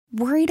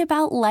Worried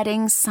about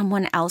letting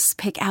someone else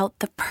pick out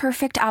the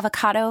perfect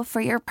avocado for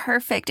your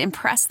perfect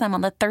impress them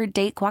on the third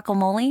date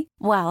guacamole?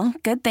 Well,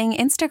 good thing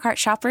Instacart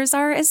shoppers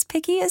are as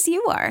picky as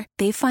you are.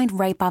 They find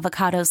ripe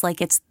avocados like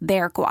it's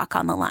their guac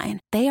on the line.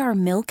 They are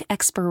milk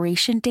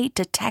expiration date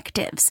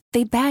detectives.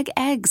 They bag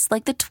eggs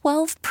like the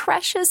 12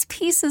 precious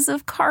pieces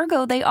of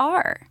cargo they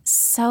are.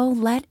 So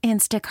let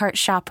Instacart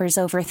shoppers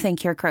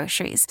overthink your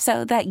groceries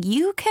so that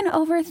you can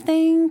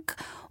overthink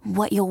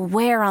what you'll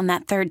wear on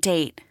that third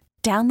date.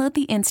 Download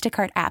the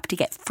Instacart app to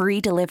get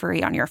free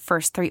delivery on your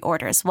first 3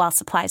 orders while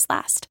supplies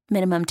last.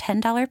 Minimum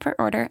 $10 per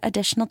order.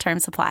 Additional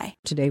terms apply.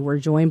 Today we're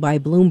joined by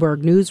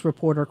Bloomberg News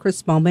reporter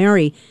Chris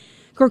Palmeri.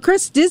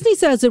 Chris, Disney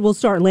says it will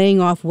start laying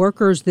off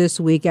workers this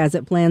week as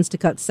it plans to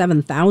cut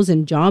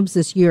 7,000 jobs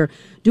this year.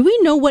 Do we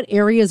know what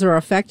areas are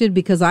affected?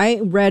 Because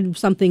I read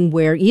something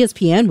where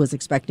ESPN was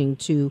expecting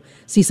to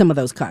see some of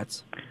those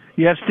cuts.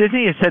 Yes,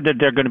 Disney has said that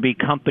they're going to be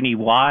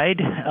company-wide,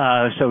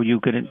 so you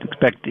could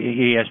expect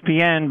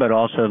ESPN, but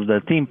also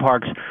the theme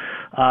parks.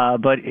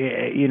 But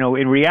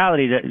in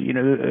reality,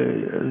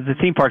 the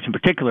theme parks in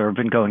particular have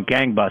been going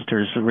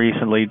gangbusters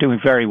recently, doing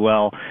very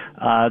well.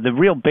 The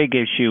real big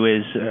issue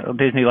is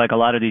Disney, like a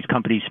lot of these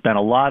companies, spent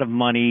a lot of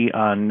money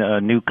on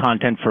new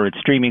content for its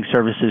streaming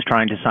services,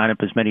 trying to sign up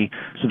as many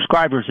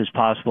subscribers as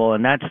possible,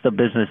 and that's the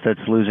business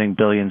that's losing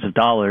billions of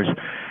dollars.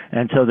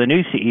 And so the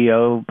new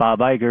CEO, Bob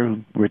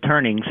Iger,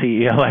 returning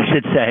CEO, I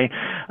should say,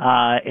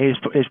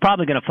 is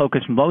probably going to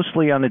focus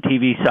mostly on the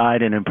TV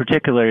side, and in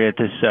particular at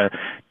this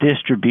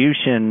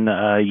distribution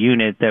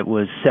unit that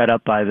was set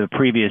up by the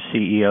previous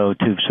CEO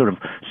to sort of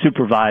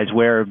supervise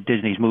where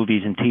Disney's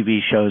movies and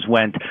TV shows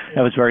went.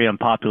 That was very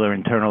unpopular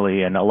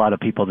internally, and a lot of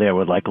people there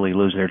would likely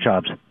lose their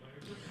jobs.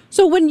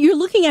 So when you're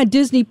looking at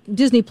Disney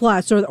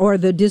Plus or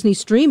the Disney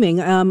streaming,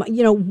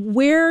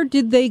 where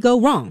did they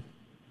go wrong?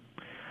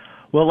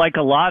 Well, like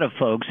a lot of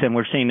folks, and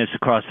we're seeing this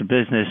across the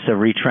business, a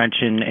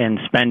retrenching and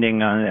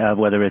spending on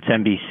whether it's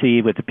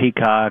NBC with the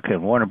Peacock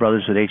and Warner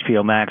Brothers with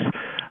HBO Max.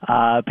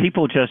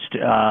 People just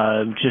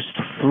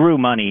threw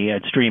money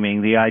at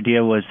streaming. The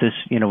idea was this,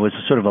 was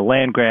sort of a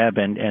land grab,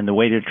 and the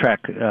way to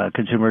attract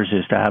consumers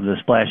is to have the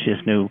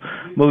splashiest new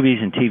movies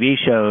and TV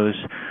shows.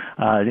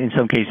 In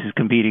some cases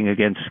competing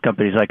against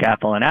companies like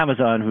Apple and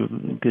Amazon, who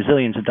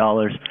gazillions of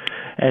dollars.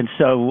 And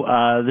so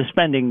the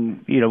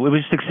spending, it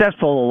was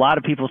successful. A lot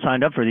of people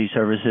signed up for these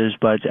services,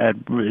 but at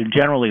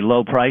generally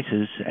low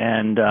prices,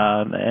 and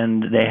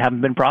they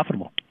haven't been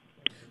profitable.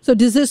 So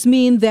does this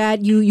mean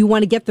that you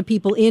want to get the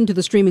people into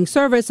the streaming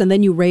service and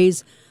then you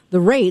raise the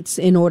rates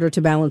in order to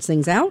balance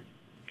things out?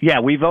 Yeah,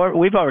 we've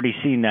already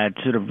seen that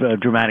sort of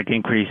dramatic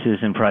increases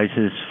in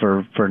prices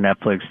for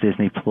Netflix,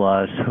 Disney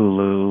Plus,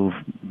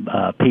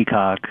 Hulu,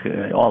 Peacock,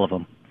 all of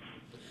them.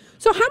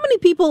 So how many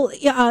people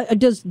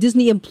does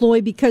Disney employ?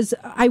 Because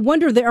I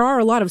wonder, there are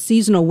a lot of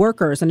seasonal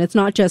workers, and it's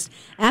not just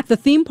at the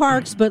theme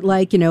parks, but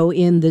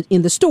in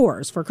the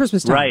stores for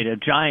Christmas time. Right, a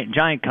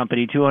giant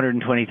company,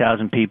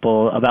 220,000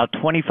 people. About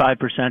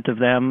 25% of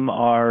them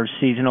are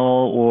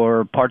seasonal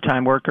or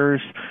part-time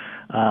workers.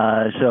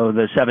 So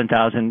the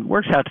 7,000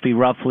 works out to be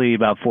roughly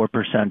about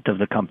 4% of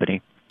the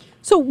company.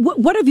 So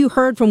what have you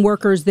heard from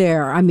workers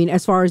there? I mean,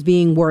 as far as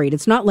being worried,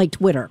 it's not like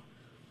Twitter.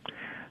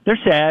 They're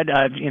sad.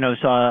 I've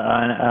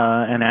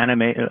saw an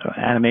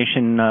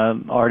animation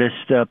artist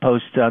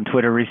post on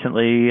Twitter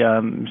recently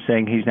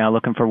saying he's now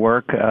looking for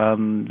work.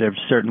 There's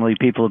certainly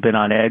people have been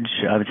on edge.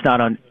 It's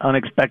not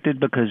unexpected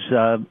because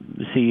the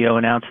CEO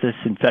announced this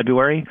in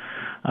February.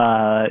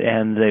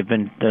 And they've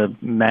been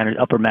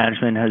upper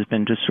management has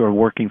been just sort of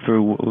working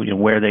through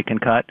where they can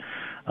cut.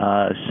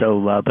 But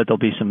there'll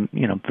be some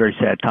very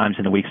sad times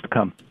in the weeks to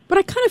come. But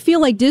I kind of feel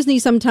like Disney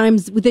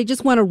sometimes they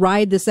just want to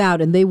ride this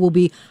out, and they will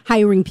be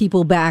hiring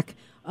people back,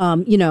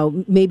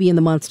 maybe in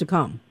the months to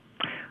come.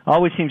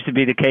 Always seems to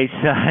be the case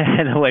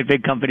in the way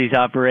big companies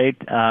operate.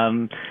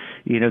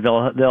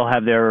 They'll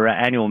have their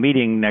annual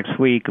meeting next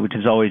week, which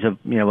is always a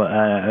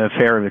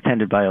affair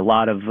attended by a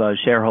lot of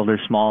shareholders,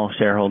 small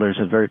shareholders,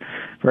 a very,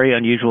 very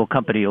unusual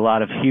company. A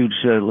lot of huge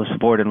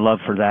support and love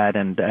for that,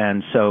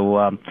 and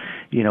so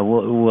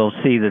we'll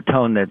see the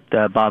tone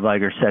that Bob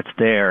Iger sets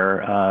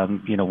there.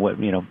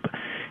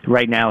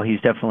 Right now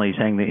he's definitely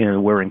saying that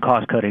we're in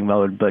cost cutting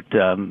mode, but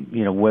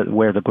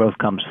where the growth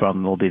comes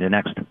from will be the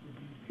next.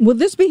 Will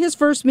this be his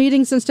first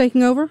meeting since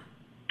taking over?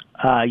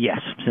 Yes,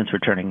 since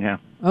returning, yeah.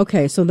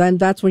 Okay, so then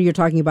that's when you're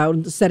talking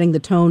about setting the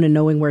tone and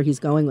knowing where he's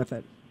going with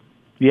it.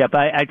 Yeah, but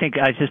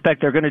I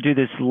suspect they're going to do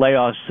this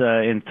layoffs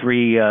in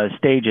 3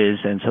 stages,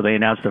 and so they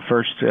announced the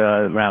first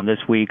round this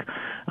week.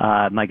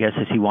 My guess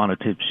is he wanted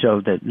to show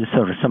that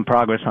sort of some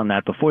progress on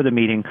that before the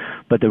meeting,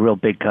 but the real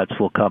big cuts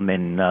will come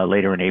in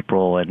later in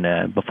April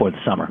and before the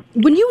summer.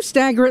 When you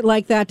stagger it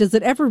like that, does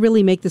it ever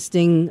really make the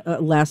sting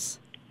less?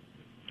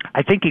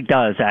 I think he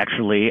does,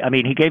 actually. I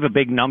mean, he gave a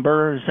big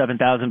number,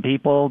 7,000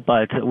 people,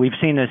 but we've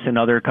seen this in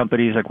other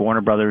companies like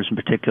Warner Brothers in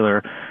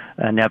particular,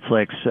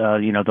 Netflix.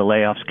 The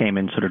layoffs came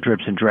in sort of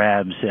drips and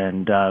drabs,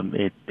 and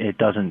it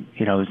doesn't,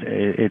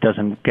 it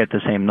doesn't get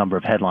the same number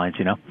of headlines,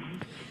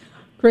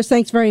 Chris,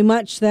 thanks very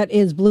much. That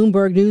is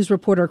Bloomberg News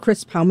reporter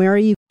Chris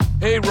Palmeri.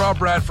 Hey, Rob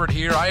Bradford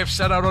here. I have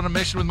set out on a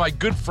mission with my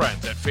good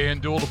friends at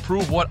FanDuel to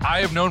prove what I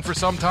have known for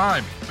some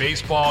time.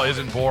 Baseball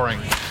isn't boring.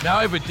 Now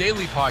I have a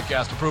daily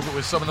podcast to prove it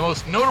with some of the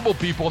most notable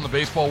people in the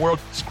baseball world,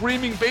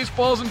 screaming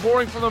baseball isn't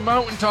boring from the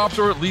mountaintops,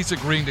 or at least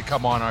agreeing to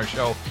come on our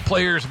show.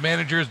 Players,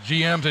 managers,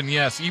 GMs, and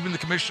yes, even the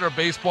commissioner of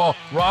baseball,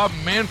 Rob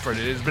Manfred.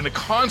 It has been a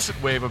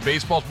constant wave of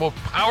baseball's most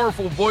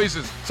powerful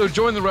voices. So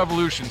join the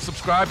revolution.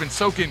 Subscribe and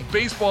soak in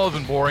Baseball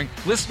Isn't Boring.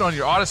 Listen on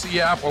your Odyssey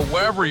app or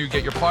wherever you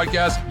get your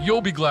podcasts. You'll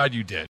be glad you did.